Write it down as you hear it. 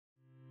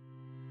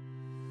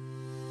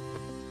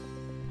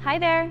Hi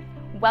there,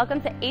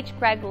 welcome to H.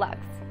 Greg Lux.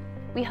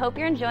 We hope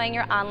you're enjoying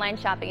your online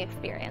shopping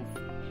experience.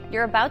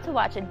 You're about to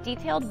watch a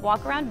detailed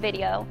walk-around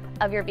video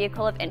of your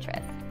vehicle of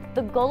interest.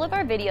 The goal of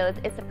our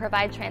videos is to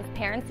provide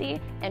transparency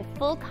and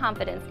full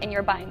confidence in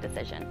your buying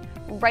decision,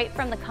 right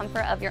from the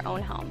comfort of your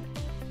own home.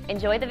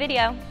 Enjoy the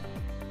video.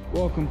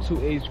 Welcome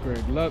to H.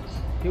 Greg Lux.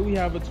 Here we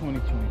have a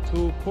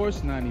 2022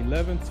 Porsche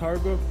 911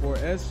 Targa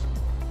 4S.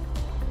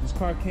 This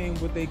car came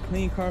with a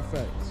clean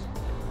Carfax.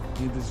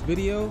 In this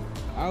video,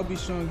 I'll be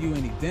showing you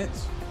any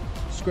dents,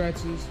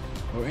 scratches,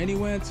 or any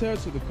wear and tear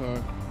to the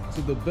car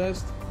to the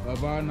best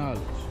of our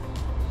knowledge.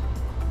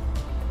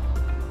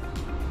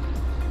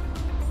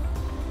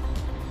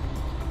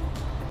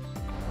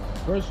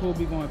 First, we'll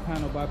be going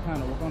panel by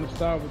panel. We're going to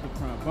start with the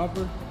front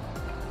bumper.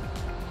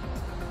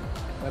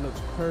 That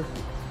looks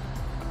perfect.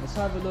 Let's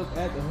have a look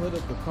at the hood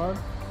of the car.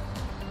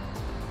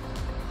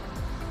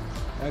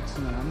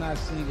 Excellent. I'm not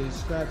seeing any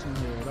scratching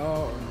here at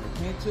all or no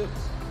paint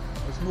chips.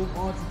 Let's move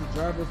on to the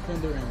driver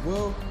fender and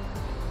wheel.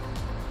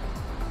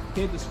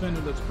 Okay, this fender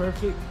looks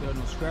perfect. There are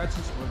no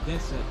scratches or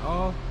dents at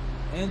all,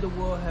 and the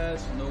wheel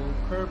has no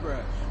curb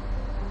rash.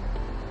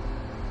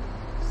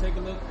 Let's take a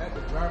look at the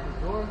driver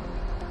door.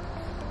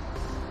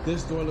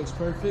 This door looks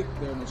perfect.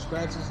 There are no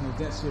scratches, no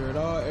dents here at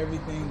all.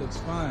 Everything looks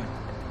fine.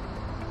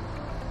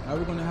 Now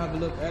we're going to have a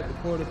look at the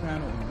quarter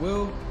panel and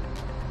wheel.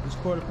 This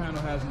quarter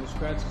panel has no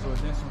scratches or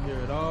dents in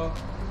here at all,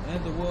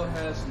 and the wheel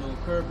has no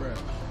curb rash.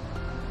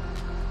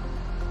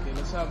 Okay,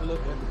 let's have a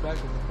look at the back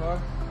of the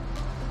car.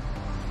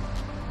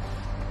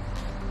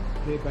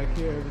 Okay, back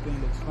here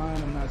everything looks fine.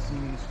 I'm not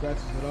seeing any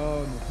scratches at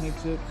all, no paint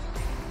chips.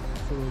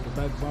 So the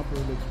back bumper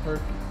looks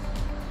perfect.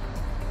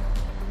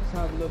 Let's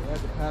have a look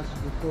at the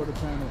passenger quarter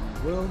panel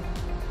and wheel.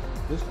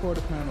 This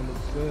quarter panel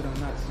looks good. I'm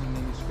not seeing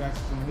any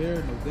scratches in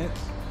here, no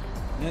dents,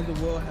 and the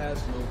wheel has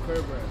no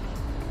curb rash.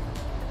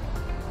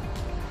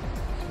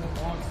 Let's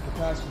move on to the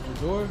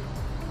passenger door.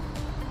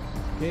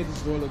 Okay,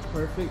 this door looks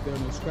perfect. There are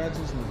no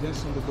scratches, no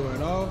dents on the door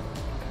at all.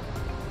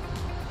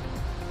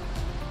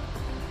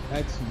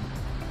 Excellent.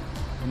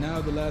 And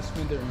now the last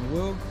fender and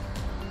wheel.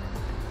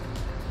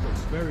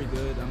 Looks very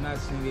good. I'm not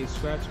seeing a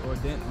scratch or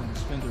dent on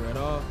this fender at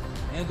all.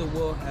 And the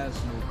wheel has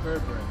no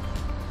curb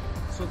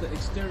rash. So the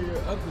exterior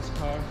of this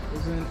car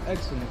is in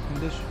excellent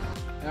condition.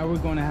 Now we're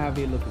going to have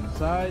a look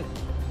inside.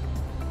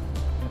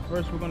 And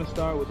first we're going to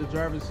start with the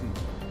driver's seat.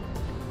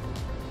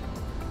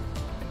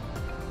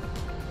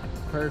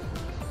 Perfect.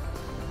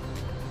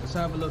 Let's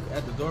have a look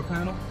at the door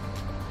panel.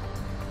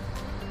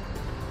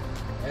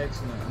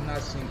 Excellent. I'm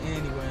not seeing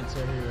any wear and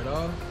tear here at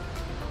all.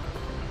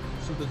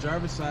 So the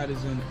driver's side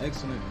is in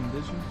excellent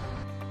condition.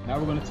 Now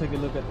we're going to take a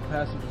look at the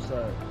passenger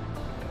side.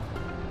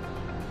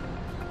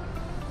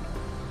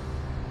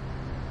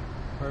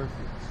 Perfect.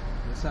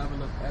 Let's have a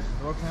look at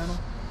the door panel.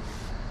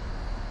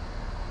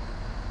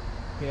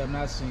 Okay, I'm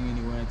not seeing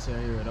any wear and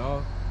tear here at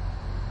all.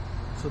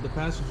 So the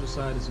passenger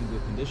side is in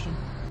good condition.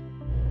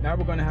 Now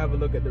we're going to have a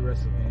look at the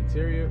rest of the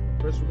interior.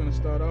 First, we're going to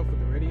start off with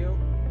the radio.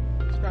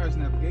 This car has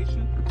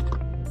navigation,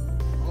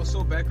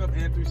 also backup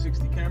and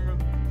 360 camera.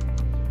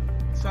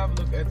 Let's have a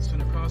look at the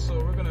center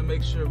console. We're going to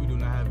make sure we do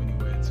not have any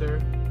wear and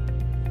tear.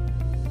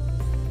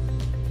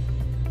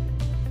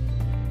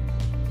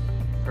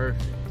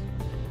 Perfect.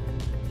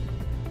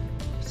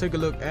 Let's take a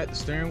look at the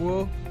steering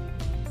wheel.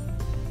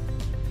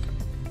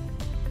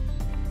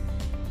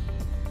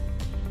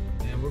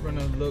 And we're going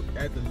to look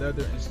at the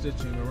leather and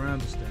stitching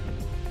around the steering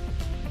wheel.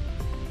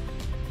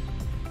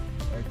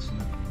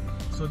 Excellent.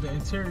 So the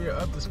interior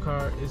of this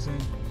car is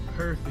in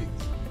perfect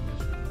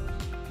condition.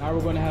 Now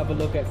we're going to have a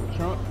look at the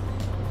trunk.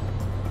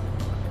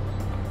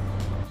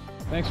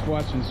 Thanks for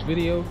watching this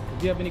video.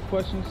 If you have any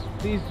questions,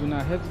 please do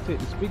not hesitate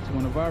to speak to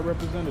one of our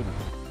representatives.